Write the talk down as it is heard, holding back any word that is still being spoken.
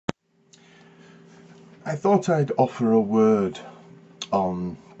I thought I'd offer a word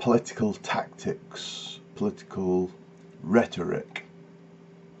on political tactics, political rhetoric.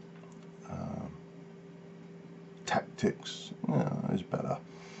 Tactics is better.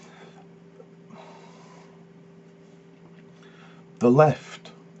 The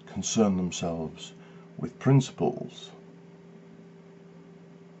left concern themselves with principles.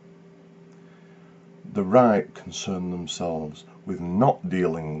 The right concern themselves with not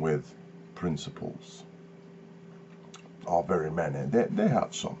dealing with principles. Or very many. They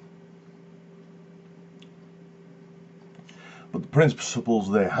have some. But the principles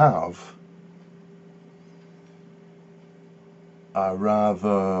they have are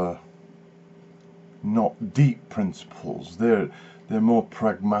rather not deep principles. They're more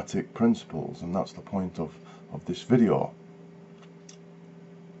pragmatic principles, and that's the point of this video.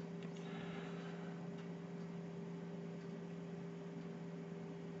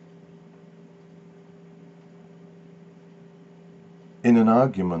 In an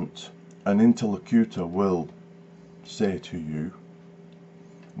argument, an interlocutor will say to you,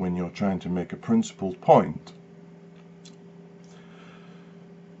 when you're trying to make a principled point,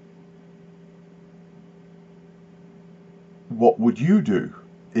 what would you do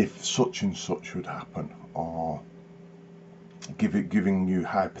if such and such would happen, or giving you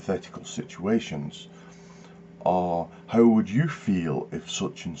hypothetical situations, or how would you feel if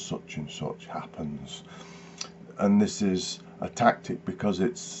such and such and such happens. And this is a tactic because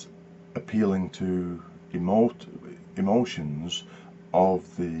it's appealing to emotions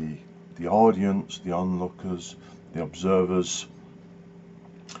of the audience, the onlookers, the observers,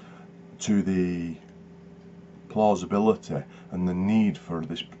 to the plausibility and the need for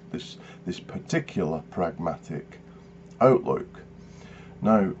this particular pragmatic outlook.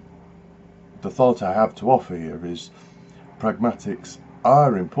 Now, the thought I have to offer here is pragmatics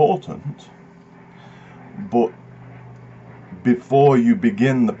are important, but before you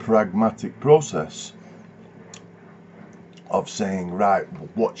begin the pragmatic process of saying, right,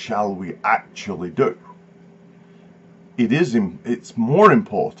 what shall we actually do, it's more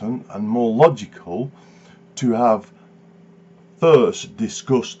important and more logical to have first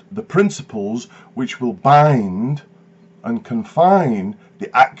discussed the principles which will bind and confine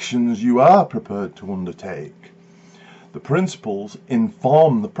the actions you are prepared to undertake. The principles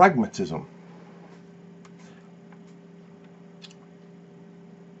inform the pragmatism.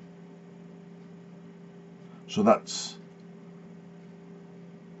 So that's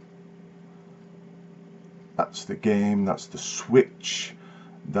the game, that's the switch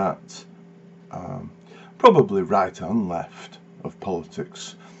that probably right and left of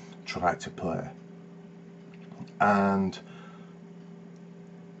politics try to play. And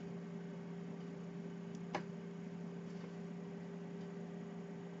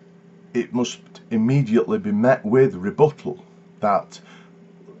it must immediately be met with rebuttal, that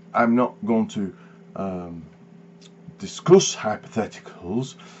I'm not going to discuss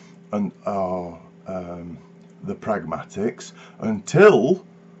hypotheticals and the pragmatics until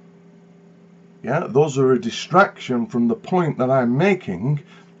those are a distraction from the point that I'm making,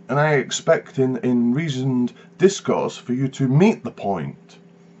 and I expect in reasoned discourse for you to meet the point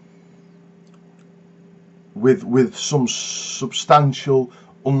with some substantial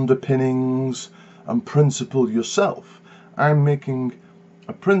underpinnings and principle yourself. I'm making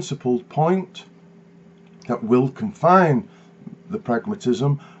a principled point that will confine the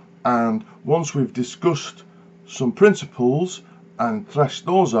pragmatism, and once we've discussed some principles and thrashed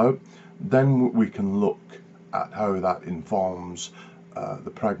those out, then we can look at how that informs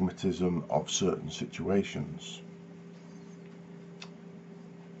the pragmatism of certain situations.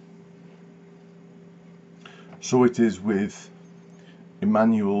 So it is with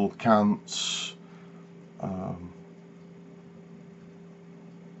Immanuel Kant's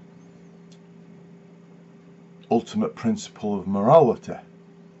ultimate principle of morality.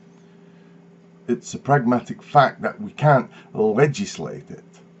 It's a pragmatic fact that we can't legislate it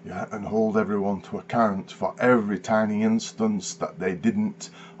and hold everyone to account for every tiny instance that they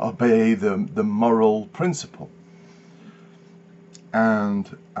didn't obey the moral principle.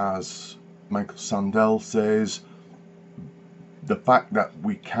 And as Michael Sandel says, the fact that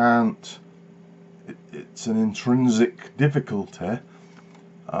we can't, it's an intrinsic difficulty,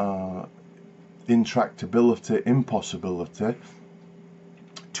 intractability, impossibility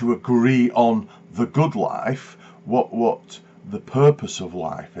to agree on the good life, what the purpose of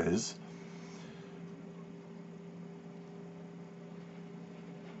life is.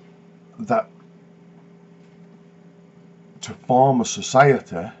 That to form a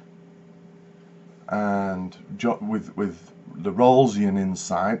society, and with the Rawlsian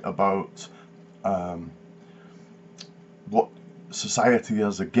insight about what society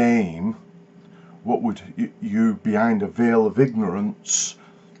as a game, what would you behind a veil of ignorance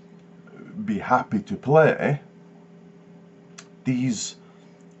be happy to play? These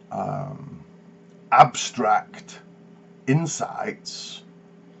abstract insights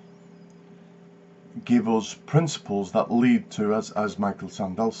give us principles that lead to, as Michael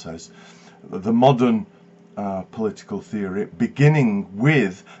Sandel says, the modern political theory, beginning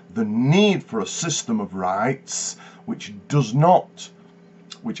with the need for a system of rights which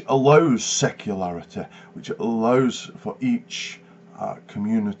allows secularity, which allows for each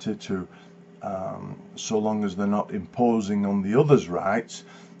community to, so long as they're not imposing on the other's rights,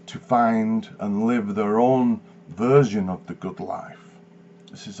 to find and live their own version of the good life.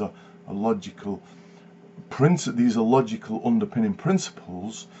 This is a logical principle. These are logical underpinning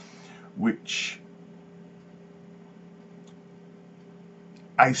principles which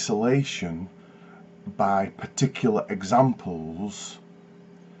isolation by particular examples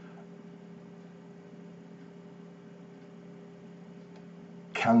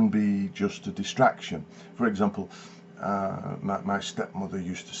can be just a distraction. For example, my stepmother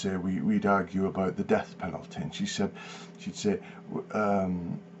used to say we'd argue about the death penalty, and she'd say,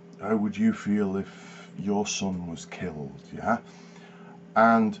 how would you feel if your son was killed? Yeah,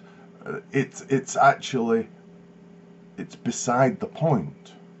 and it's beside the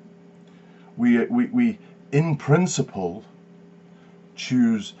point. We in principle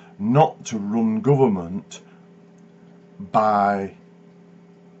choose not to run government by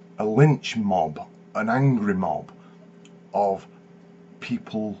a lynch mob, an angry mob of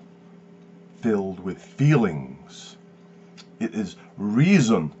people filled with feelings. It is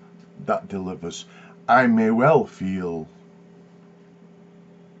reason that delivers. I may well feel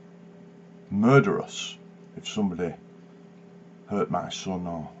murderous if somebody hurt my son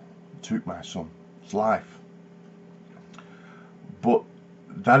or took my son's life, but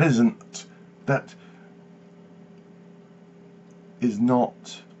that is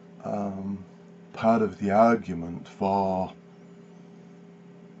not part of the argument for.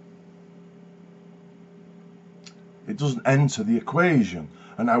 It doesn't enter the equation,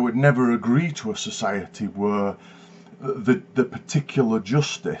 and I would never agree to a society where the particular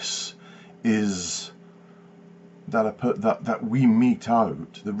justice is that we mete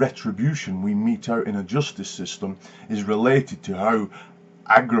out, the retribution we mete out in a justice system is related to how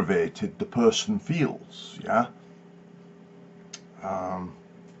aggravated the person feels. Yeah.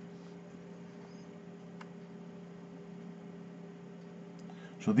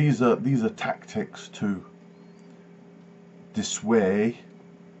 So these are tactics to dissuade,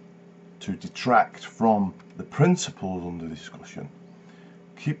 to detract from the principles under discussion.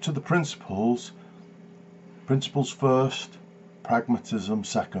 Keep to the principles. Principles first, pragmatism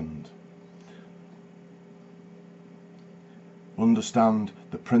second. Understand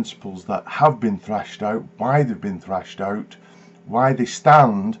the principles that have been thrashed out, why they've been thrashed out, why they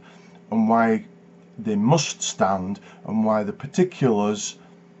stand, and why they must stand, and why the particulars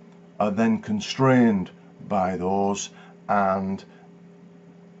are then constrained by those, and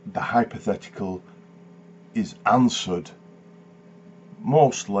the hypothetical is answered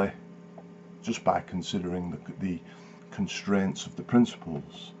mostly just by considering the constraints of the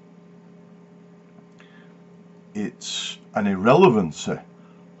principles. It's an irrelevancy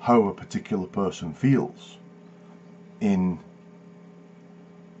how a particular person feels in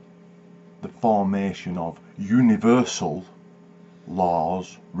the formation of universal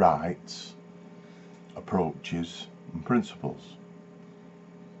laws, rights, approaches and principles.